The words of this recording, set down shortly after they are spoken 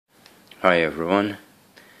Hi everyone,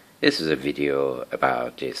 this is a video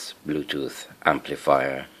about this Bluetooth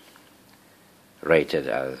amplifier rated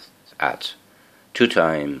at 2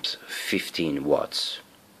 times 15 watts,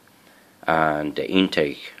 and the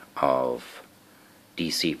intake of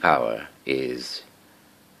DC power is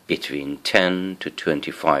between 10 to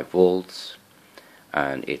 25 volts,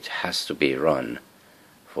 and it has to be run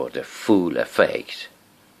for the full effect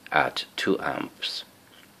at 2 amps.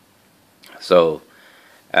 So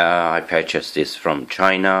I purchased this from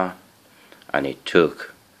China, and it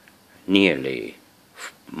took nearly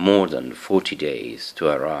more than 40 days to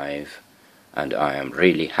arrive, and I am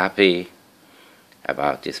really happy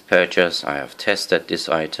about this purchase. I have tested this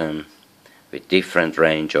item with different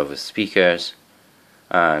range of speakers,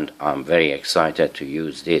 and I'm very excited to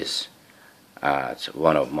use this at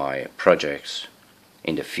one of my projects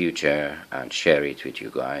in the future and share it with you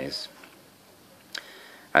guys.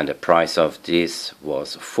 And the price of this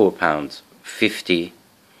was £4.50.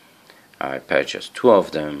 I purchased 2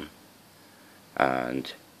 of them,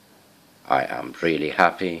 and I am really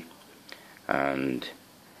happy. And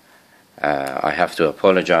I have to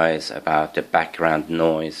apologize about the background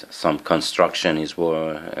noise. Some construction is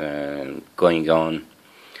going on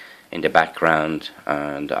in the background,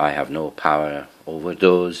 and I have no power over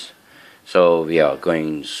those, so we are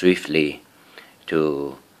going swiftly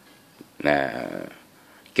to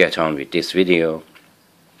get on with this video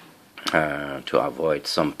to avoid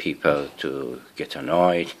some people to get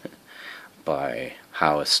annoyed by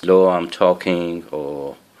how slow I'm talking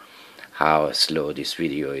or how slow this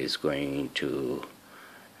video is going to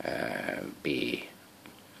be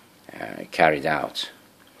carried out.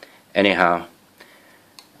 Anyhow,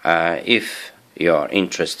 if you are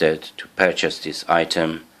interested to purchase this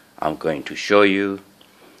item, I'm going to show you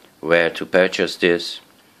where to purchase this,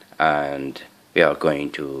 and we are going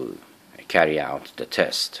to carry out the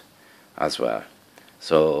test as well.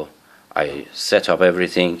 So I set up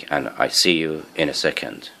everything, and I see you in a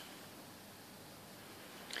second.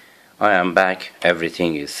 I am back,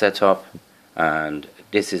 everything is set up, and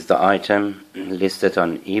this is the item listed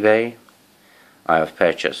on eBay. I have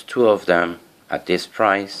purchased 2 of them at this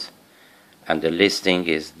price, and the listing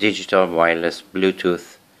is digital wireless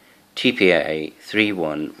Bluetooth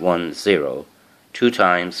TPA3110 2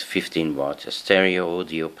 times 15 watt stereo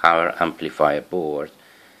audio power amplifier board,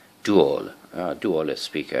 dual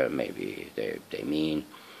speaker maybe they mean,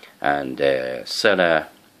 and the seller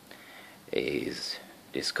is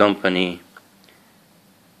this company,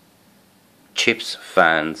 Chips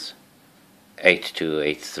Fans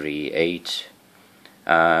 82838,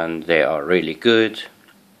 and they are really good.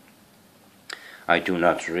 I do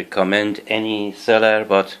not recommend any seller,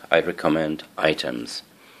 but I recommend items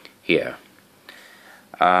here.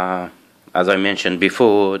 As I mentioned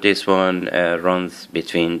before, this one runs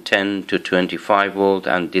between 10 to 25 volt,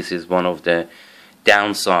 and this is one of the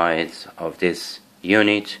downsides of this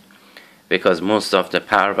unit, because most of the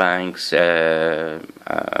power banks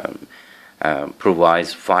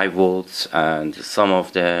provides 5 volts, and some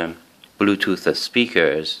of the Bluetooth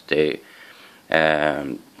speakers they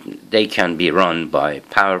can be run by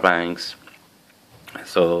power banks.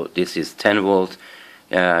 So this is 10 volt.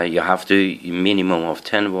 You have to minimum of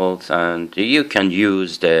 10 volts, and you can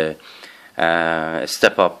use the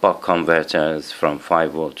step-up buck converters from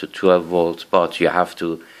 5 volt to 12 volts, but you have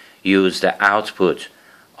to use the output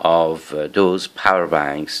of those power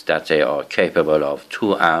banks that they are capable of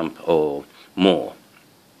 2 amp or more.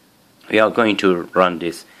 We are going to run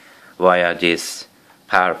this via this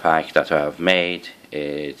power pack that I have made.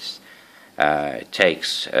 It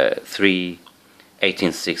takes 3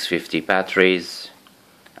 18650 batteries,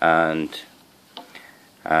 and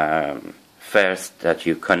first that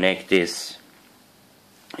you connect this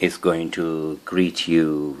is going to greet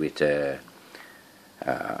you with a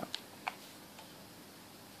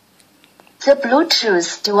the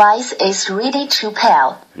Bluetooth device is ready to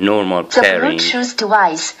pair. Normal pairing. The Bluetooth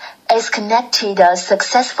device is connected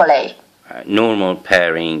successfully. Normal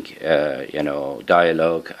pairing,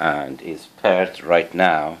 dialogue, and is paired right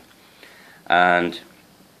now. And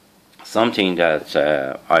something that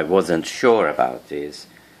I wasn't sure about this,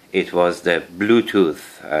 it was the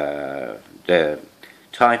Bluetooth, the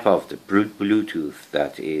type of the Bluetooth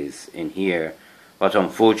that is in here, but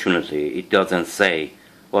unfortunately it doesn't say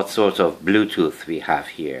what sort of Bluetooth we have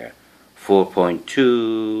here,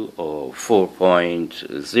 4.2 or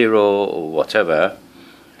 4.0 or whatever.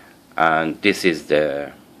 And this is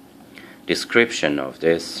the description of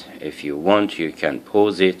this. If you want, you can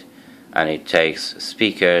pause it, and it takes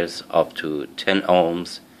speakers up to 10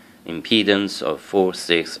 ohms, impedance of 4,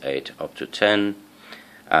 6, 8 up to 10,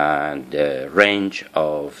 and the range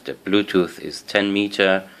of the Bluetooth is 10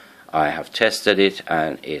 meter. I have tested it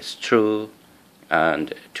and it's true,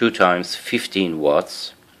 and 2 times 15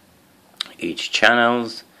 watts each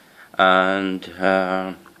channels, and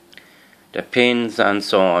the pins and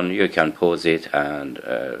so on, you can pause it and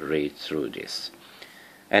read through this.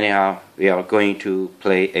 Anyhow, we are going to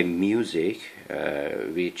play a music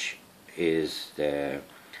which is the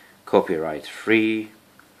copyright free,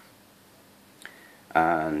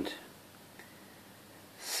 and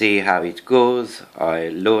see how it goes. I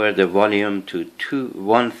lower the volume to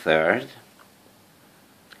 1/3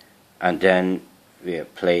 and then we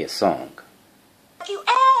play a song. Have you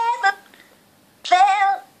ever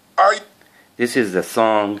felt? This is the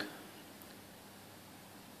song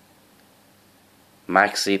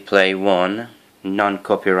Maxi Play 1,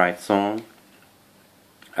 non-copyright song,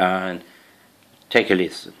 and take a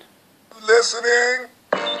listen. Listening?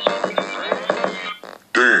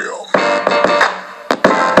 Damn.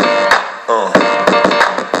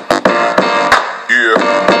 Yeah.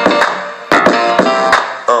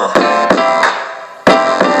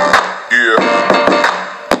 Yeah.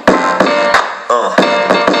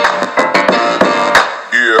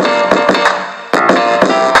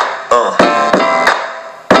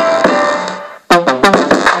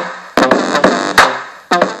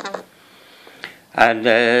 And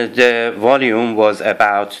the volume was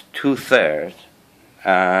about 2/3,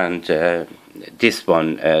 and this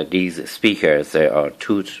one, these speakers, they are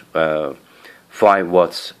 5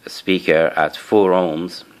 watts speaker at 4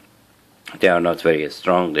 ohms. They are not very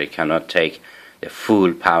strong, they cannot take the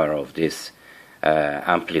full power of this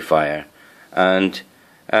amplifier. And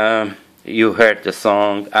you heard the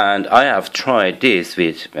song, and I have tried this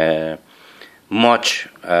with much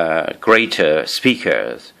greater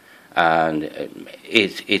speakers, and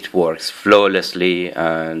it works flawlessly,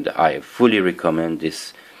 and I fully recommend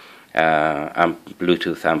this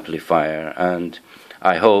Bluetooth amplifier. And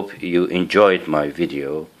I hope you enjoyed my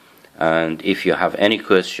video, and if you have any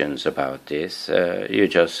questions about this, you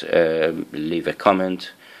just leave a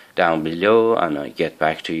comment down below and I get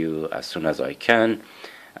back to you as soon as I can.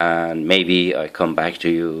 And maybe I come back to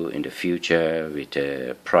you in the future with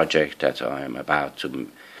a project that I am about to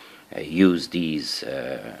use these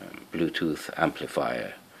Bluetooth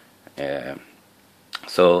amplifier.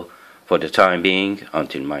 So for the time being,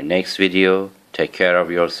 until my next video, take care of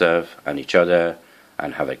yourself and each other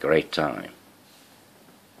and have a great time.